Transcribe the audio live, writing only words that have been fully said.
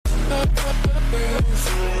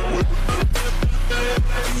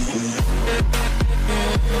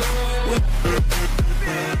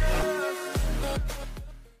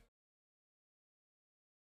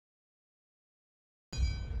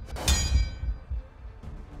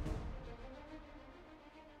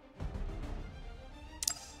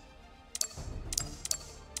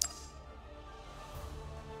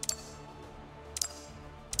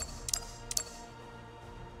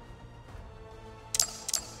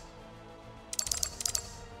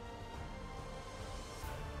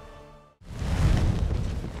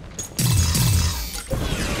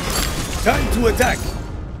to attack!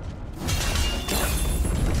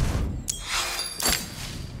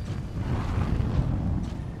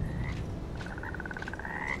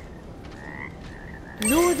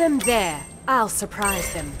 Lure them there. I'll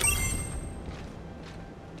surprise them.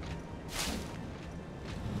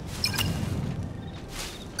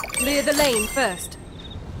 Clear the lane first.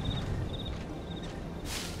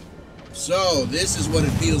 So, this is what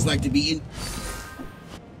it feels like to be in...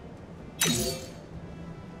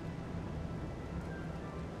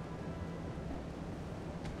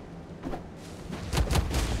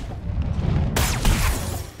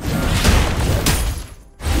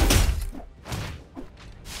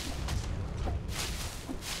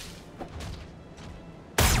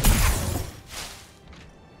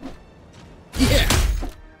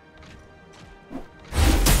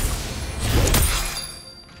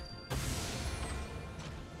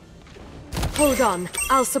 Hold on,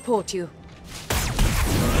 I'll support you.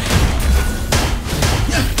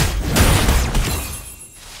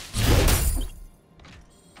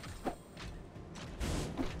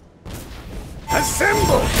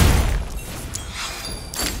 Assemble!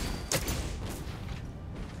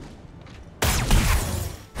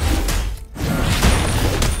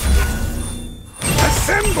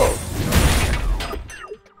 Assemble!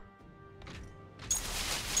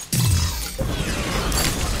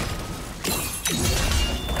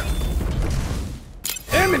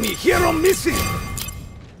 Enemy hero missing!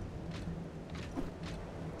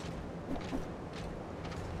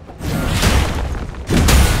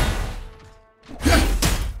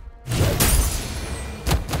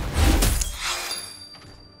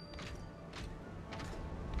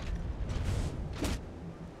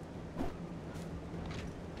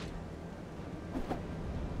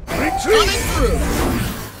 Retreat!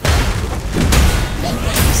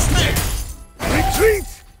 Retreat!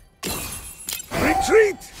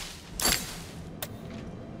 Retreat!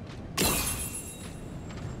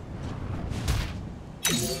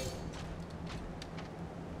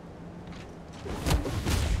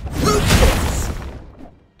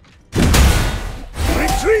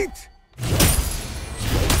 Retreat!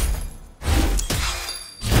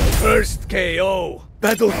 First KO.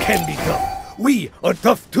 Battle can be tough. We are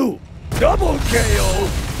tough too. Double KO.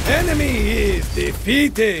 Enemy is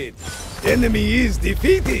defeated. Enemy is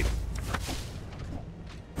defeated.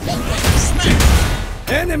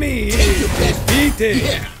 Enemy is defeated.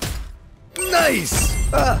 Yeah. Nice.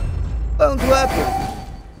 Bound to happen.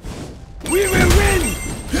 We will win.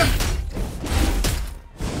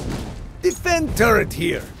 Defend turret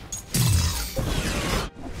here.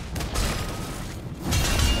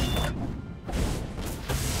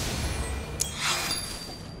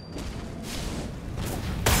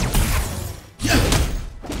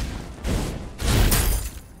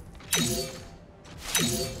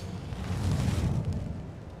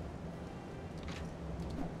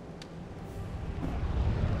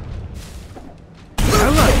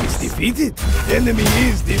 Ally is defeated. Enemy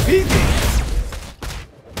is defeated.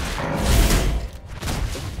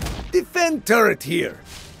 Defend turret here.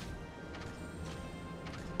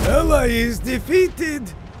 Ally is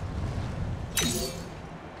defeated.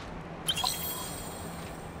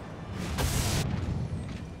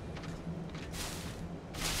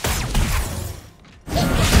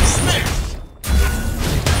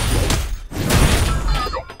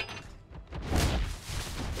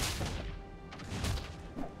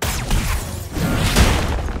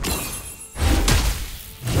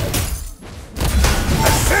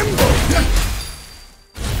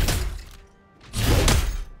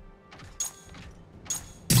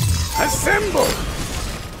 Assemble!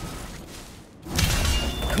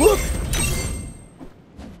 Look!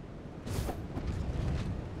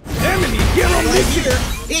 Enemy hero missing!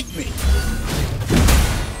 Hit me!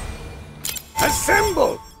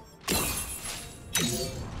 Assemble!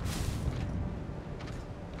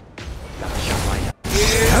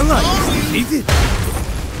 Ally is defeated!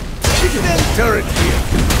 Defend turret here!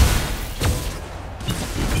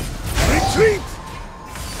 Retreat!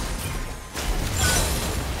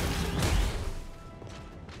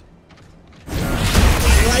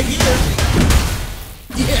 Right here!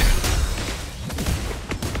 Yeah!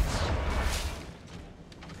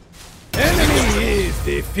 Enemy is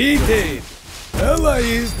defeated! Ally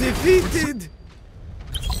is defeated!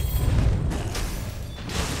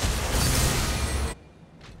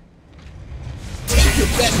 Take your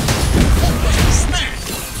best! Smash!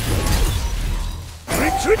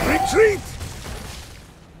 Retreat! Retreat!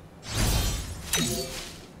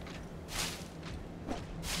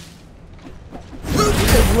 We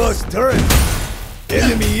have lost turret!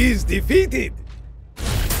 Enemy is defeated!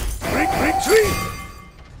 Retreat!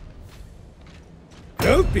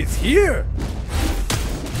 Help is here!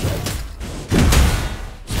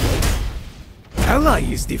 Ally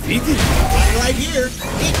is defeated! Right here!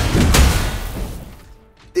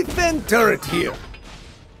 Defend turret here!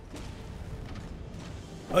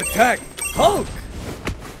 Attack Hulk!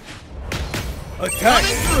 Attack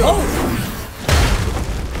Hulk!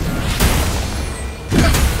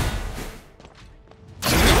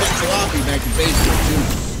 Sloppy back to basic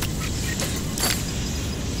too.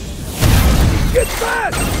 Get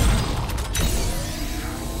back!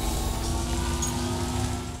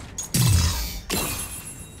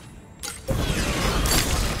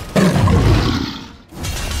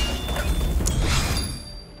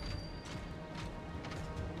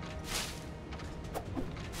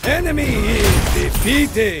 Enemy is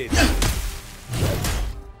defeated!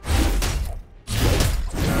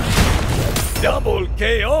 Double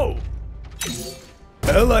KO!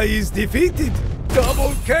 Ally is defeated!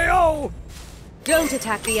 Double KO! Don't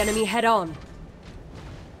attack the enemy head-on.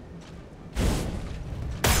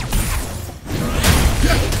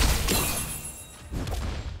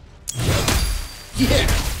 Yeah!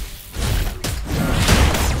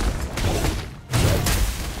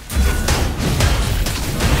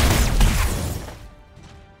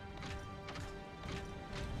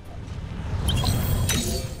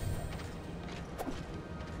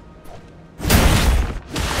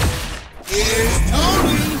 Here's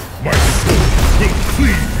Tony! My sword will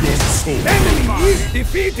cleave your soul. Enemy is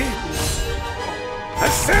defeated!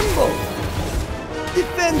 Assemble!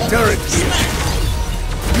 Defend turret here!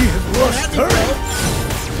 We have lost turret!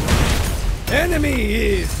 Enemy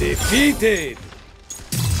is defeated!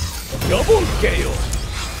 Double KO!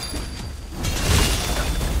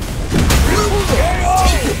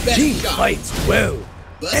 Take your best Team shot. fights well!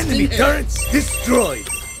 Busting Enemy heads. turrets destroyed!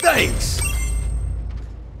 Thanks!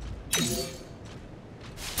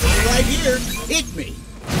 Right here! Hit me!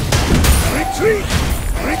 Retreat!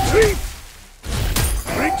 Retreat!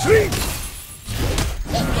 Retreat!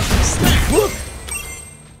 Hulkbuster smash! Look!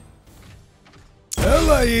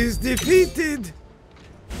 Ally is defeated!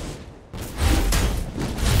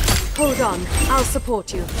 Hold on, I'll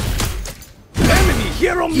support you. Enemy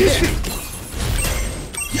hero missing!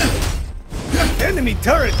 Enemy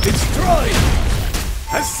turret destroyed!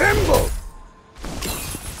 Assemble!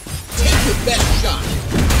 Take your best shot!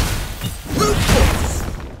 Brute force!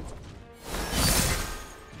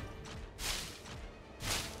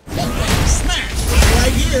 Hulkbuster smash!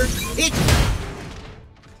 Right here! Hit me!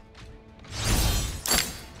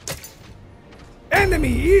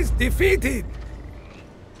 Enemy is defeated!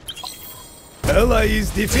 Ally is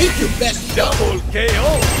Take defeated! your best shot! Double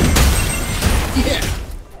KO! Yeah!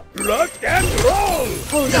 Rock and roll!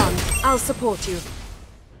 Hold on, I'll support you.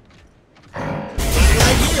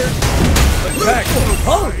 Right here! Attack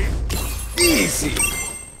Hulk! Easy!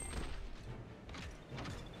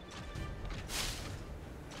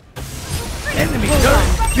 Enemy Hold turret on,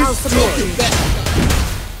 I'll Take destroyed! your best shot!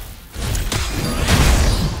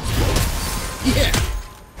 Yeah!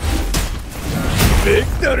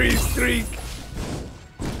 Victory streak!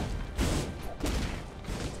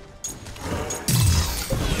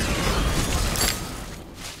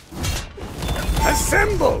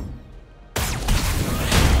 Assemble!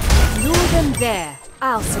 Lure them there.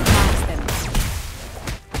 I'll surprise them.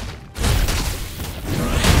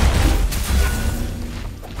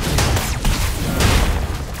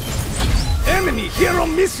 Enemy hero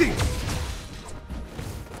missing!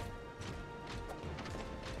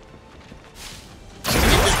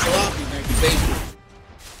 Sloppy back to basic.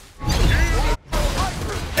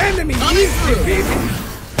 Enemy is defeated!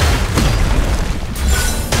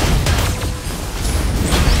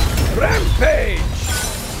 Rampage!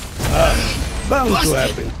 Bound to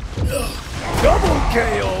happen. Double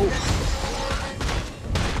KO!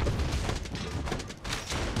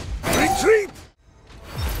 Retreat!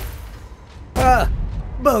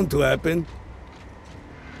 Bound to happen.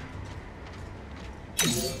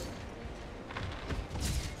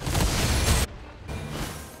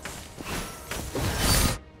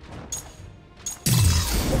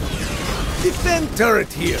 Defend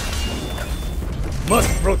turret here. Must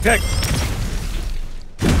protect.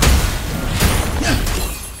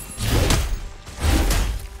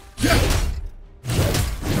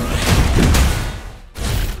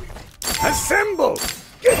 Assemble!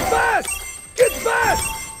 Get fast! Get fast!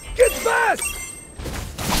 Get fast!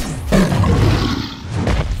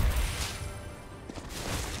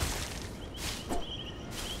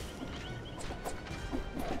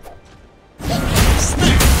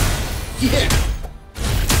 Smash! Yeah!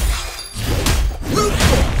 Brute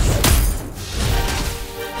force!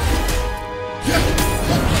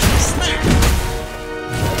 Smash!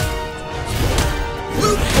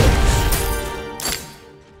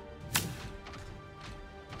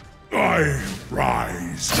 I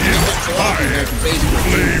rise in fire.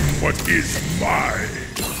 Claim what is mine.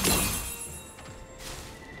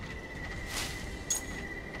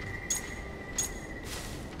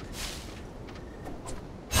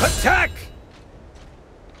 Attack!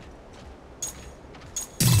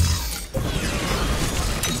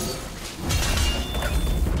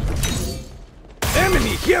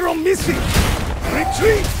 Enemy hero missing!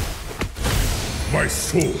 Retreat! My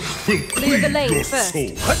sword will Clear the cleave lane your first.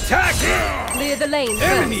 soul. Attack! Clear the lane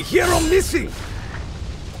Enemy first. hero missing!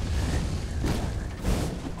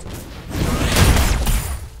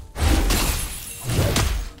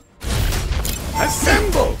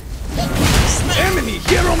 Assemble! Enemy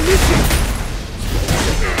hero missing!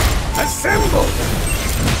 Assemble!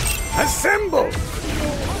 Assemble!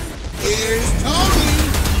 Here's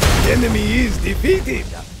Tony! Enemy is defeated!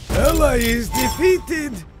 Ally is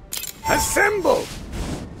defeated! Assemble!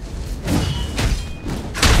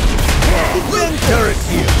 Defend turret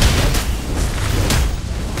here!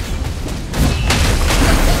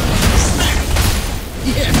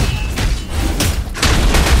 Yeah!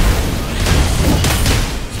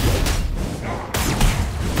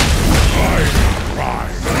 I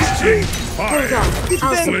rise in fire. Hold on. I'll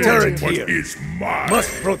Defend support turret you. What here! is mine? Must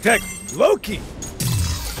protect Loki!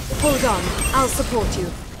 Hold on. I'll support you.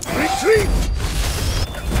 Retreat!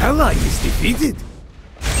 Ally is defeated!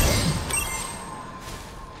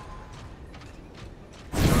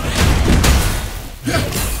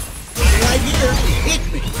 Right here,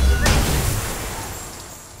 hit me!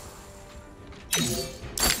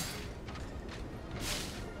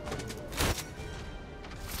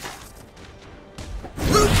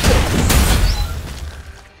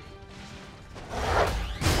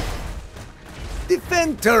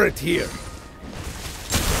 Defend turret here!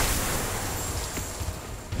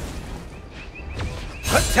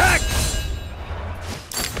 Attack!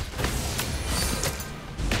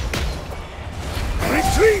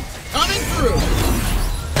 Retreat! Coming through!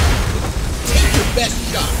 Take your best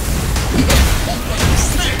shot!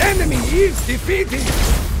 Smack! Enemy is defeated!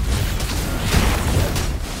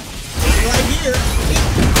 Right here, hit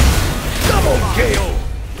me! Double KO!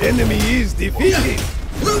 Enemy is defeated!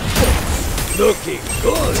 Brute force! Looking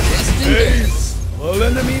good! Just in case. All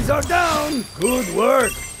enemies are down! Good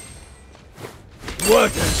work!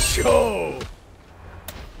 What a show!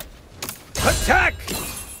 Attack!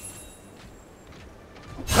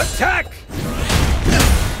 Attack!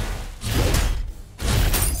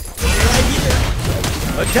 Right here!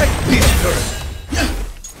 Attack this turret!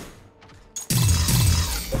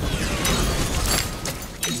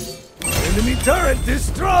 Enemy turret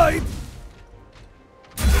destroyed!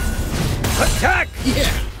 Attack!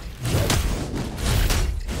 Yeah!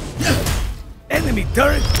 Enemy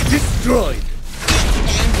turret destroyed!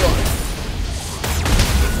 And run!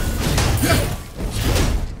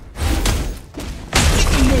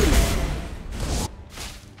 Sticky move!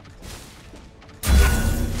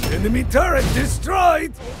 Enemy turret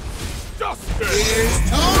destroyed! Here's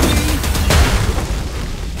Tony!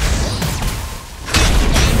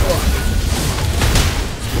 And run!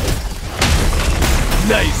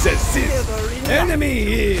 Nice assist! Enemy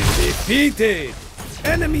is defeated!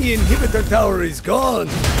 Enemy inhibitor tower is gone!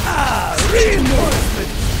 Ah, reinforcement!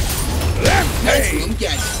 Rampage! Excellent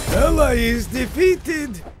gadget! Ally is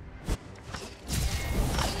defeated!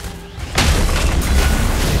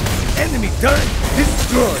 Enemy turret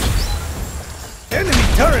destroyed! Enemy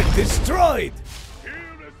turret destroyed!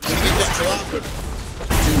 Can you get this drop?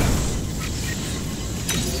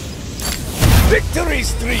 Victory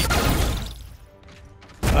streak!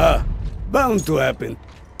 Ah, bound to happen.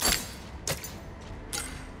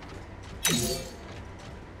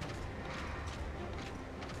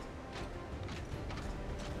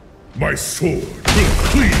 My sword will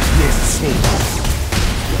cleave your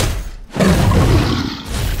soul.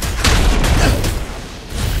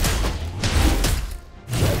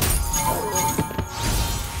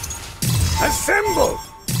 Assemble!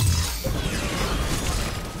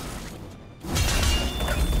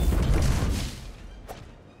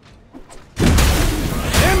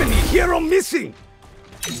 Enemy hero missing!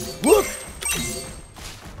 Look!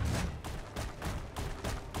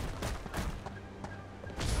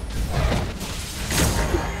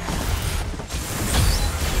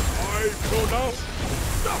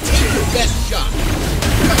 Take your best shot!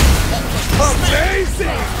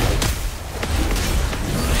 Amazing!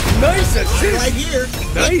 Nice assist! Right here!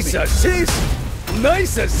 Nice assist!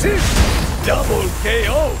 Nice assist! Double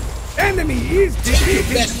KO! Enemy is Take your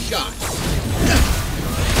defeated! best shot!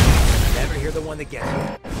 Never hear the one that gets me.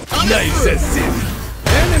 Coming Nice through. assist!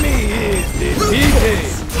 Enemy is defeated!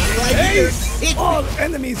 Right here! Ace! hit All me.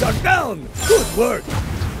 enemies are down! Good work!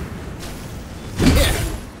 Yeah.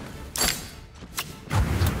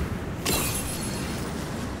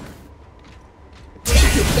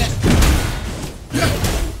 Take your best.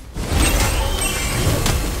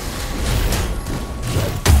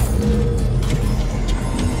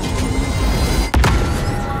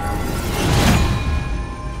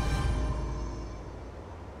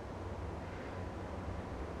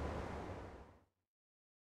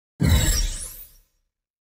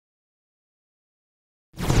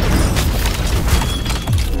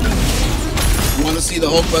 Want to see the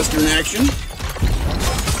Hulkbuster in action?